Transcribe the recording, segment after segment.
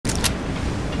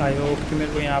I hope कि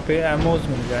मेरे को यहाँ पे एमोज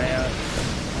मिल जाए यार।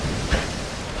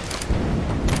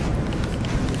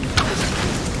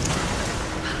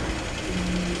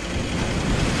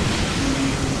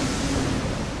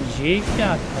 ये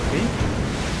क्या था भाई?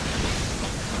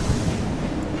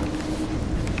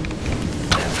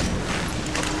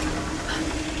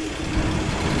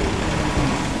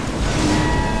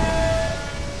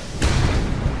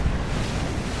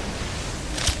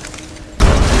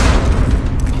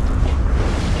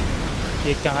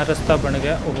 ये कहाँ रास्ता बन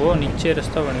गया? ओहो नीचे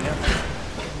रास्ता बन गया।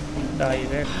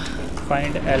 Direct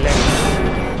find Alex.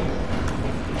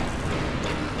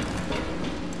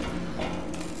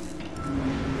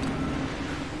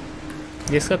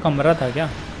 ये इसका कमरा था क्या?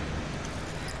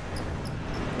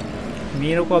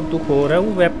 मेरे को अब दुख हो रहा है,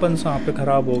 वो वेपन्स वहाँ पे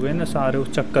ख़राब हो गए ना सारे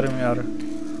उस चक्कर में यार।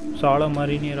 साड़ा मर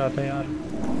ही नहीं रहा था यार।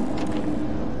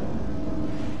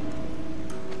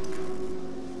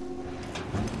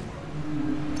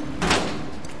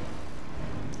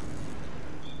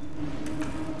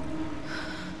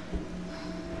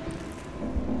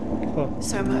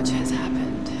 So much has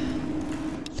happened.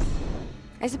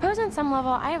 I suppose on some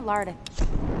level I have lara.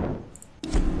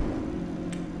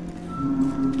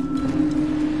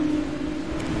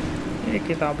 ये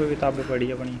किताबें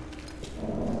पढ़ी अपनी।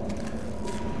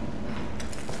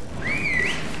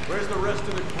 Where's the rest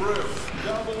of the crew?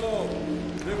 Down below.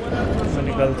 They went after us.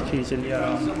 मैंने गलत खींच लिया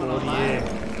और ये।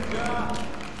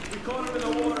 We caught him in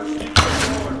the water. Steep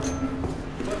forward.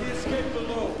 But he escaped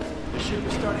below. The ship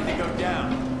is starting to go down.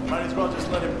 Might as well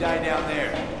just let him die down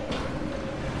there.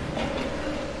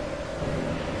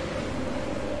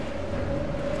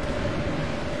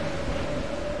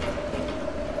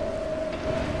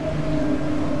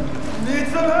 Need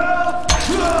some help?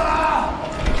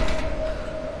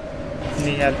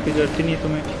 नहीं help की जरूरत ही नहीं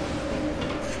तुम्हें।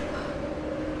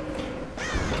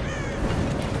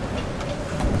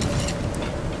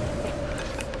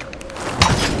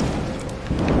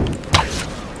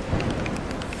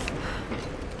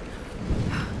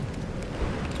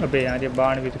 अबे यार ये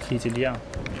बाण भी तो खींच लिया।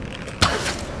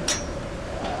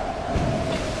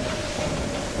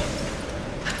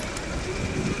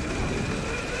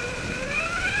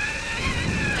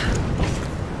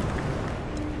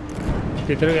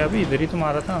 किधर गया? अभी इधर ही तो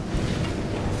मारा था।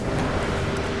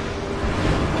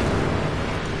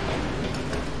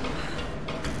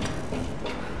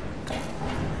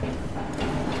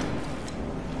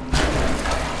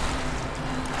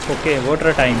 Okay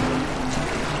water time.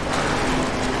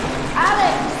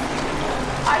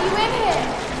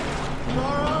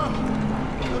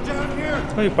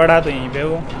 कोई पड़ा तो यहीं पे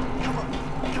वो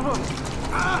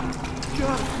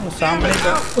सामने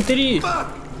का उतरी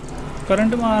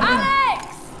करंट मार रहा है।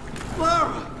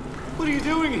 Lara, what are you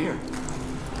doing here?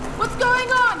 What's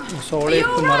going on? सोड़े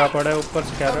तो मरा पड़ा है ऊपर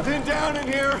से। क्या I've been down in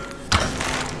here.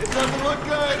 It doesn't look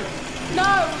good.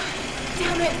 No!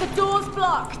 Damn it, the door's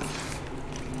blocked.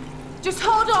 Just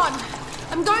hold on.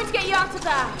 I'm going to get you out of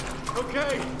there.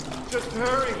 Okay, just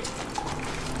hurry.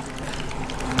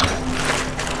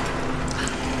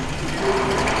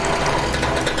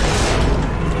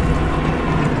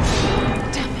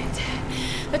 Damn it.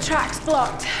 The track's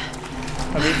blocked.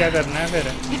 अभी क्या करना है फिर?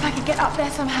 If I could get up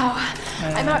there somehow,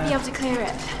 I might be able to clear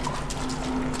it.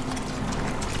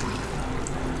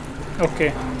 Okay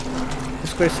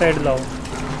इसको इस side लाओ।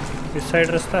 इस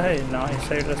side रास्ता है ना? इस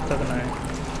साइड रास्ता तो ना है।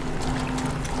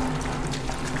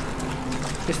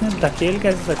 इसने धकेल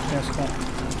कैसे सकते हैं इसको?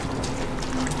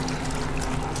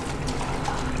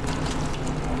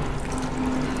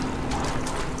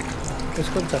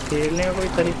 इसको धकेलने का कोई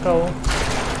तरीका हो?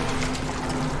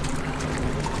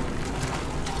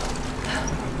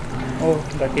 ओह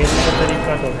धकेलने का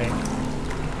तरीका तो है।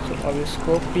 तो अब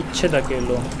इसको पीछे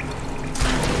धकेलो।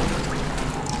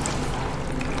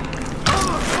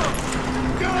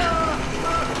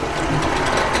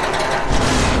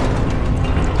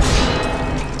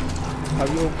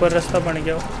 अभी ऊपर रास्ता बन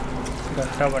गया,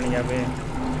 घंटा बन गया बे।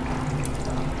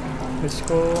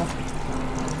 इसको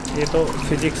ये तो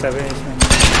फिजिक्स है बे इसमें।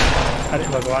 अरे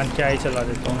भगवान क्या ही चला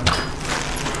देता हूँ।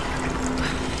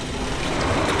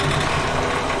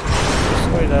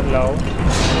 इसको इधर लाओ।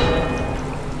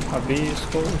 अभी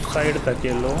इसको उस साइड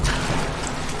धकेलो।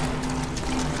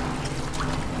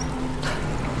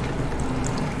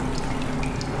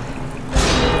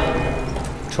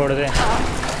 छोड़ दे।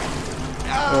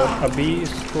 और अभी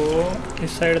इसको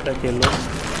इस साइड धकेलो।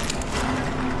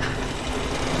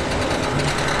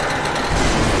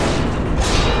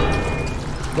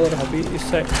 और अभी इस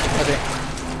साइड, अरे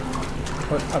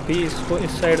और अभी इसको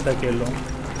इस साइड धकेलो।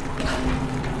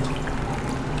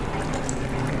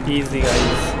 इजी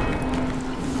गाइस,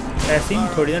 ऐसे ही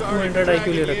थोड़ी ना 200 IQ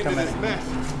ले रखा मैंने।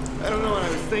 I don't know what I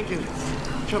was thinking.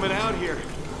 Coming out here.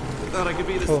 I thought I could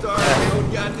be the star of my own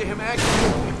goddamn action.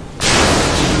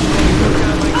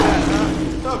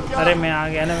 अरे मैं आ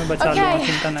गया ना, मैं बचा लूँगा,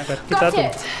 चिंता ना कर। कितना तुम?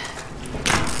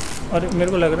 अरे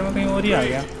मेरे को लग रहा है मैं कहीं और ही आ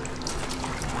गया।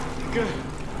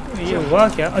 ये हुआ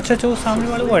क्या? अच्छा अच्छा, वो सामने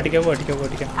वाला वो हट गया, वो हट गया, वो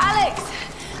हट गया।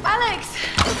 Alex!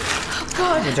 Oh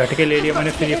God! वो झटके ले लिया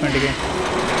मैंने, फिर ये फट गए।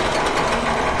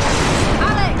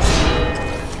 Alex!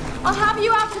 I'll have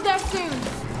you out of there soon.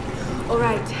 All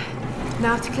right.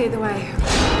 Now to clear the way.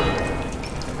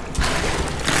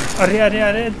 अरे अरे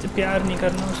अरे, प्यार नहीं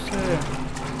करना उससे।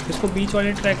 इसको बीच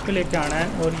वाले ट्रैक पे लेके आना है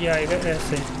और ये आएगा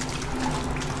ऐसे।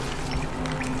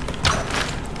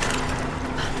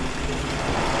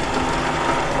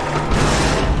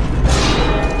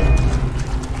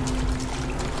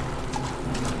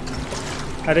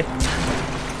 अरे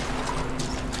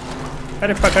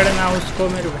अरे पकड़ना उसको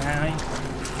मेरे भाई।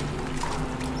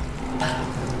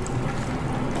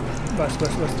 बस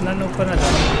बस बस ना, ऊपर ना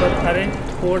जाना ऊपर। अरे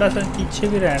थोड़ा सा पीछे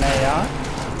भी रहना है यार।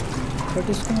 बट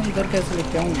इसको मैं इधर कैसे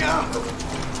लेके आऊँगा?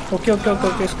 ओके ओके ओके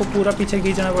ओके, इसको पूरा पीछे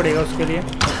खींचना पड़ेगा उसके लिए।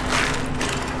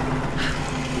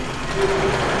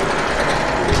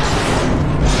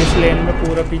 इस लेन में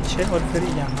पूरा पीछे और फिर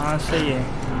यहाँ से ये।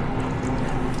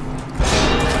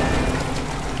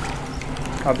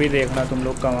 अभी देखना तुम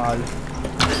लोग कमाल,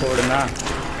 छोड़ना।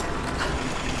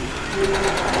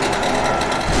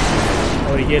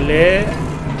 और ये ले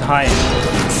धाएं।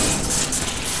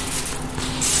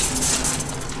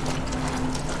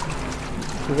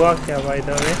 हुआ क्या भाई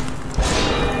दवे?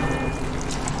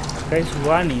 गाइस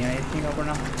हुआ नहीं है, आई थिंक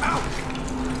अपना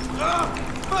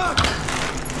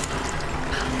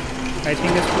आई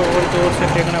थिंक इसको और जोर से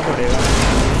फेंकना पड़ेगा।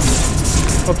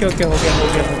 ओके ओके, हो गया हो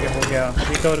गया हो गया हो गया।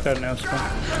 रिकवर करना है उसको।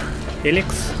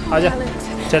 हेलिक्स आजा,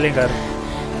 चलें घर।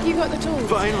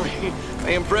 Finally,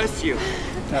 I impressed you.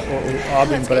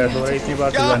 आप इम्प्रेस हो रहे, इतनी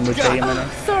बात जाननी चाहिए मैंने।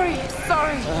 Sorry.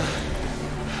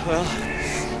 Well,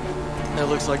 it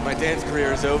looks like my dance career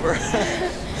is over.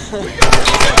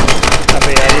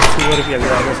 अबे यार ये सुअर भी अभी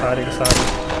आगे सारे के सारे।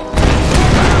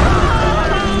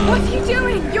 What are you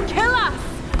doing? You'll kill us.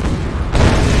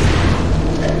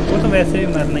 वो तो वैसे ही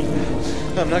मरना ही है।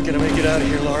 I'm not gonna make it out of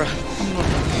here, Lara.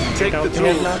 Take the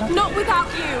toll. Not without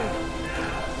you.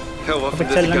 How अबे often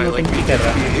does a चलना guy नोटिंग like भी me कर get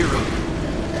रहा to be a है। hero?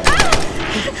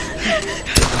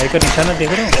 भाई का निशाना देख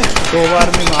रहे हो? 2 बार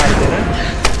में मार दे रहे हैं।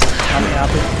 हम यहाँ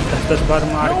पे 10-10 बार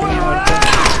मार के नहीं मरते।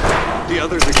 The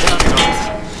others are counting on us.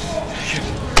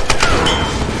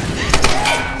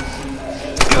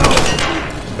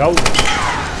 Go.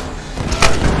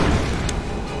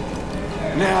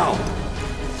 Now.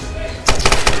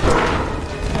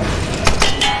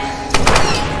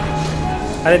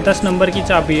 अरे 10 नंबर की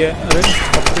चाबी है। अरे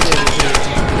पप्पी दे दी।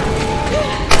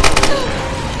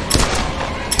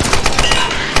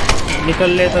 निकल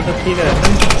लेता तो ठीक है,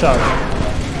 तुम चुपचाप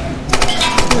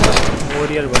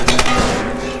वॉरियर बनना।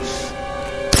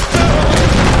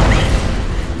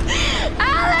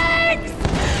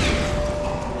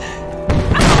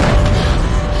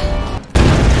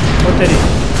 ओ तेरी,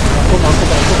 भागो भागो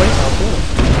भागो भाई भागो।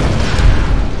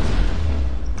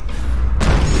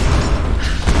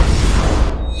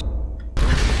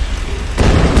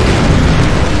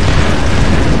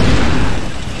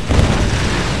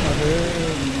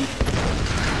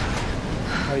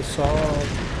 भाई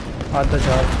साहब आधा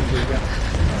चार्ज हो गया।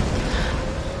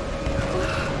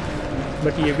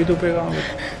 बट ये भी डूबेगा।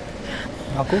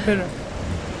 भागो फिर।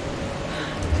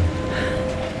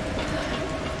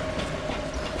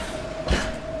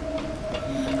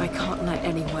 I can't let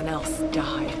anyone else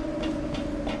die.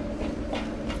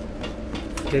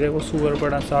 तेरे को सुअर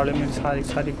पड़ा, साले मेरी सारी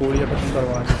सारी गोलियां खत्म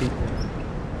करवा दी।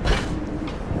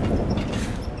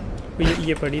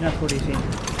 ये पड़ी ना थोड़ी सी।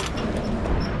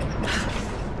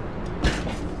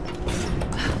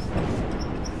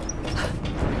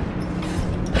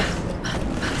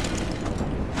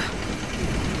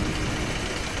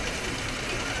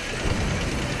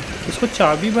 इसको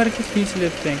चाबी भर के खींच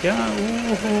लेते हैं क्या?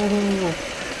 ओहो,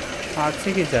 हाथ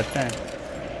से खींच जाता है।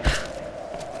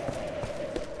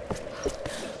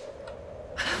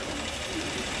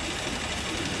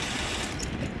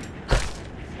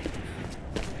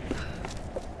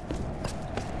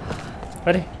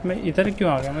 अरे मैं इधर क्यों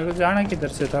आ गया? मेरे को जाना किधर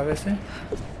से था वैसे?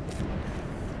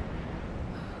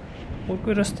 और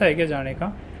कोई रास्ता है क्या जाने का?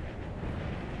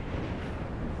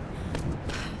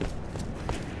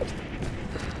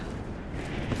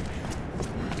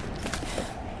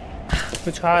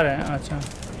 कुछ आ रहे हैं। अच्छा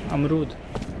अमरूद।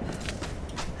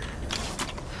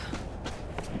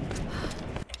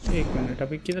 एक मिनट,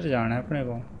 अभी किधर जाना है अपने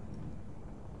को?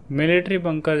 मिलिट्री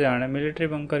बंकर जाना है। मिलिट्री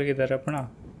बंकर किधर है अपना?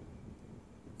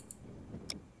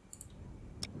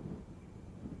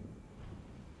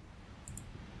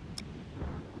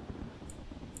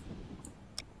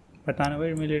 पता ना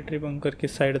भाई मिलिट्री बंकर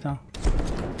किस साइड था।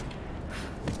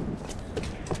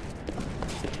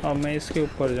 अब मैं इसके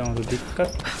ऊपर जाऊं तो दिक्कत।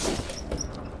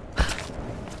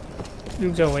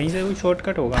 रुक जाओ, वहीं से कोई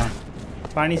शॉर्टकट होगा।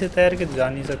 पानी से तैर के जा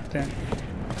नहीं सकते हैं।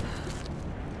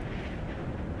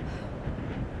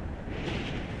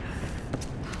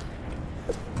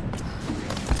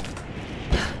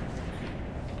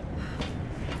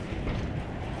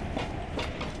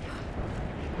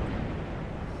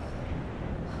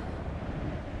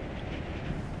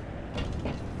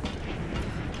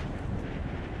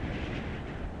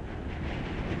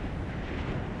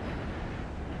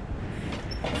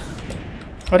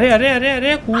 अरे अरे अरे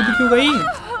अरे कूद क्यों गई?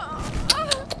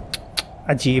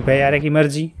 अजीब है यार की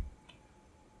मर्जी।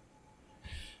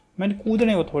 मैंने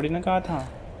कूदने को थोड़ी ना कहा था।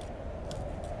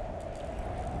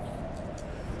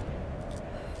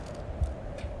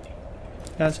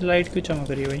 यहाँ से लाइट क्यों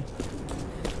चमक रही है भाई?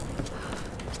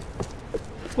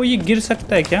 वो ये गिर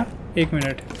सकता है क्या? एक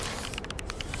मिनट।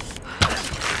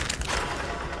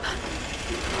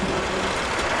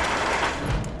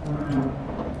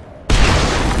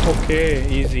 Okay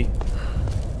easy.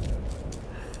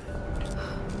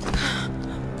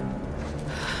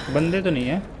 बंदे तो नहीं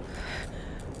है।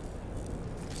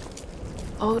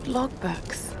 Old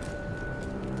logbooks.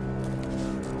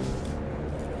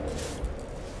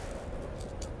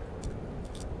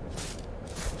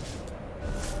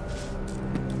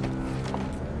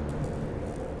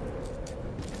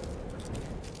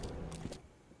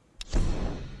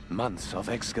 Months of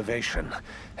excavation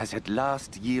has at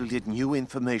last yielded new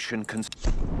information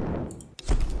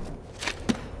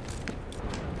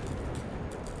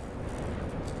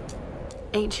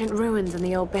Ancient ruins in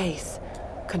the old base.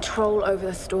 Control over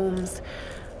the storms.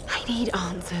 I need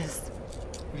answers.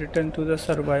 Return to the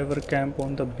survivor camp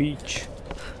on the beach.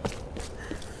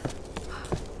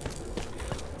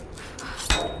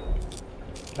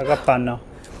 लगा पाना।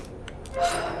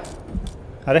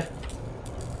 अरे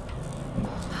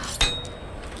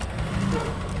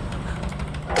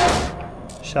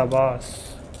शाबाश।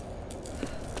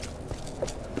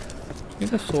 ये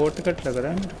तो shortcut लग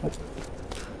रहा है मेरे को।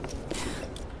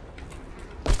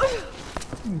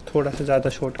 थोड़ा सा ज़्यादा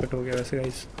शॉर्टकट हो गया वैसे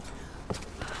गाइस।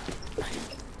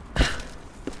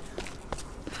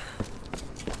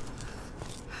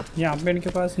 यहाँ पे इनके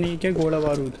पास नहीं क्या गोला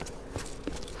बारूद?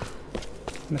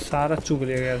 मैं सारा चुग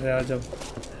ले गया था यार जब।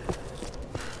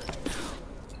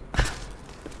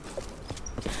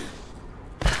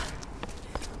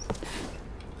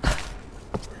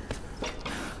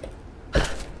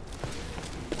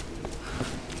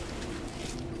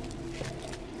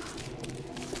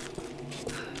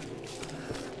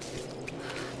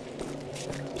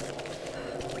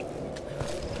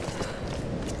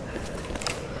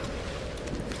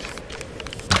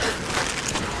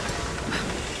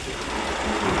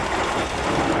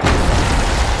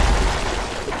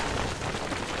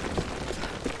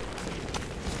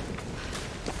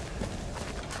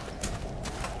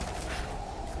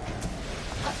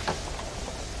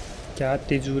 क्या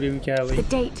तिजोरी में क्या है भाई? The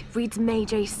date reads May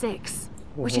J6,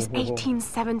 which is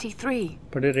 1873.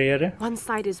 बड़े रेयर है। One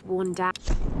side is worn down.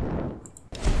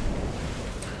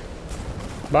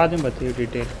 बाद में बताइए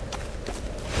डिटेल।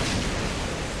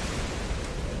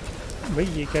 भाई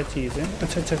ये क्या चीज़ है?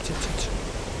 अच्छा अच्छा अच्छा अच्छा अच्छा।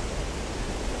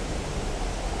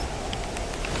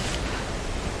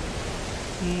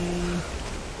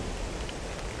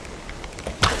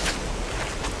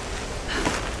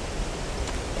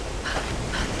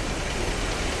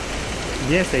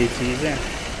 ये सही चीज़ है।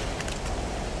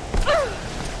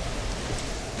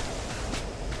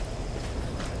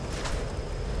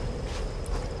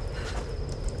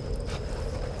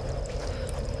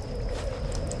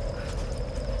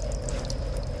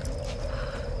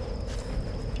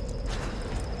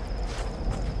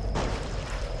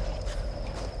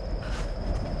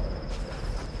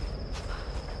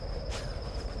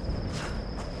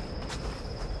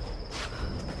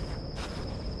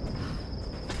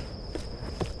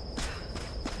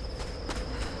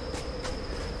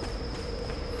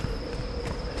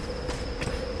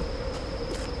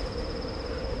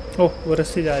 ओह वो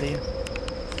रस्सी जा रही है।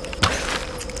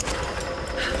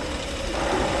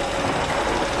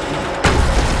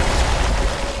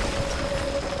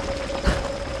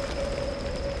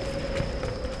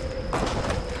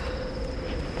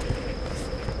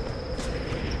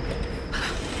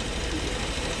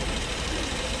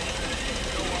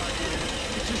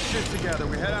 Get your shit together.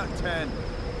 We head out 10.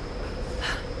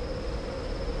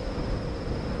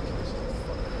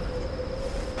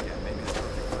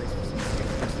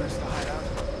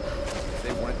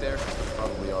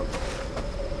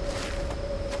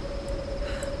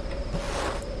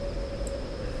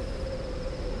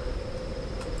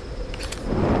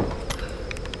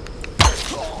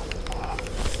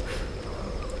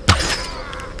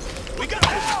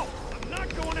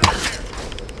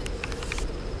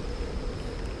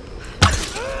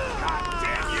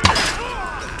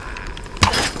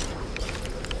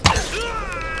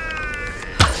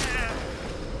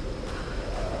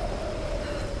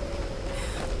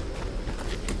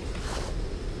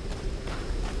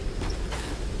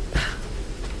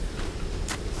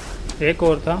 एक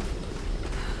और था।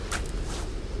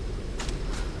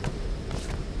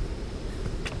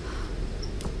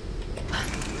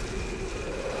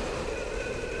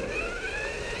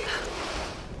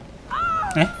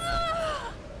 हैं?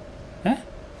 हैं?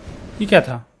 ये क्या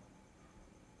था?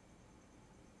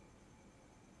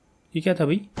 ये क्या था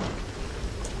भाई?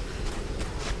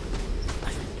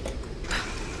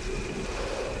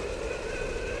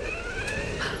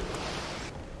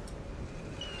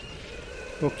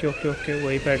 ओके ओके ओके,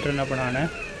 वही पैटर्न अपनाना है।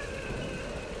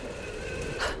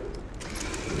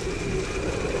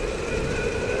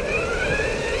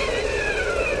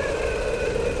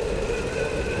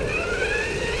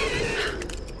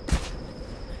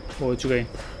 पहुंच गए।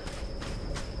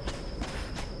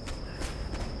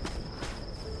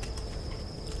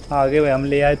 आगे भाई हम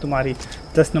ले आए तुम्हारी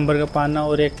 10 नंबर का पाना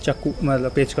और एक चाकू,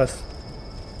 मतलब पेचकस।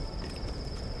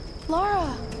 Lara!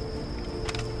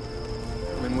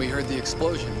 When we heard the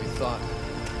explosion, we thought.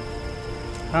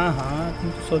 हाँ हाँ,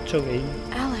 तुम तो सोचोगे ही।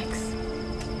 Alex.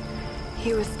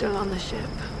 He was still on the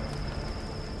ship.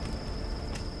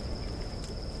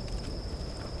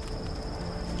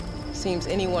 Seems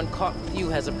anyone caught with you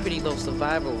has a pretty low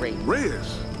survival rate.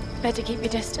 Reyes, Better keep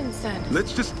your distance then.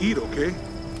 let's just eat, okay?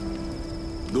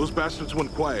 Those bastards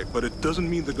went quiet, but it doesn't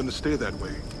mean they're gonna stay that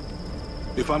way.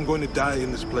 If I'm going to die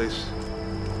in this place,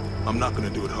 I'm not gonna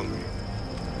do it hungry.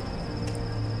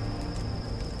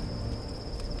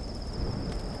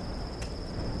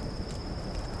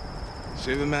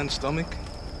 Save a man's stomach,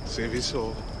 save his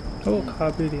soul. ओ खा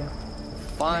P लिया।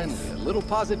 Finally, a little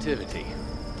positivity.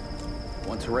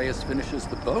 Once Reyes finishes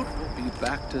the boat, we'll be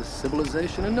back to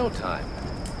civilization in no time.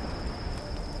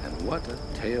 And what a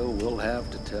tale we'll have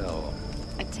to tell.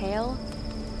 A tale?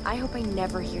 I hope I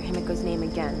never hear Himiko's name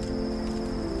again.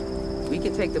 We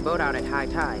can take the boat out at high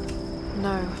tide.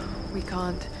 No, we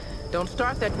can't. Don't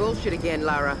start that bullshit again,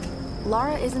 Lara.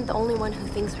 Lara isn't the only one who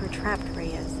thinks we're trapped,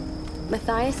 Reyes.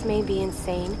 Matthias may be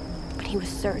insane, but he was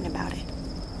certain about it.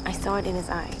 I saw it in his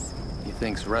eyes. He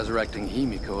thinks resurrecting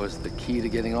Heymk is the key to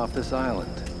getting off this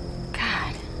island.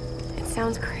 God, it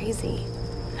sounds crazy.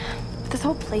 This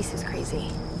whole place is crazy.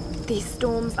 These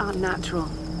storms aren't natural.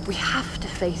 We have to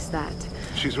face that.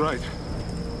 She's right.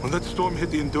 When that storm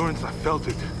hit the Endurance, I felt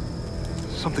it.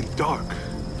 Something dark,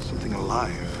 something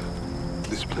alive.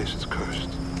 This place is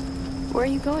cursed. Where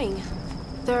are you going?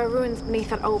 There are ruins beneath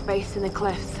that old base in the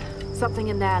cliffs. Something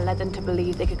in there led them to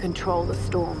believe they could control the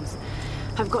storms.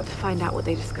 I've got to find out what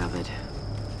they discovered.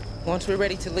 Once we're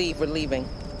ready to leave, we're leaving.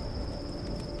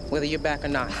 Whether you're back or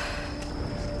not.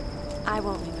 I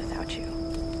won't leave without you.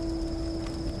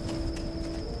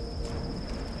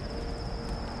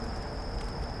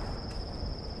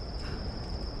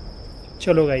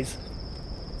 चलो guys,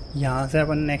 यहाँ से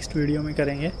अपन next video में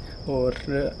करेंगे। और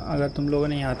अगर तुम लोगों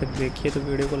ने यहाँ तक देखी है तो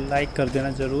वीडियो को लाइक कर देना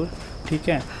ज़रूर, ठीक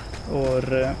है? और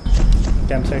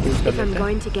कैंप साइट यूज़ कर लेते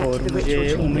हैं। और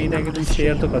मुझे उम्मीद है कि तुम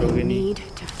शेयर तो करोगे नहीं,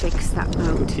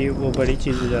 क्योंकि वो बड़ी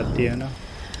चीज़ हो जाती है ना।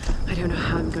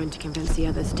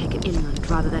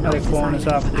 अरे कौन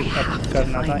सा आप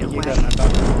करना था, ये करना था।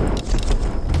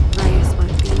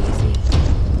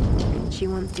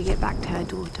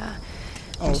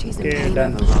 ओके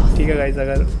डन, ठीक है गाइज।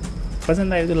 अगर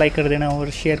पसंद आए तो लाइक कर देना, और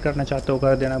शेयर करना चाहते हो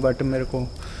कर देना। बट मेरे को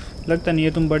लगता नहीं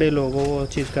है तुम बड़े लोग हो, वो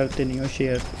चीज़ करते नहीं हो।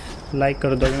 शेयर लाइक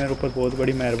कर दोगे मेरे ऊपर बहुत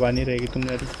बड़ी मेहरबानी रहेगी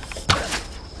तुम्हारी।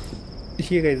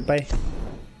 ठीक है गाइज, बाय।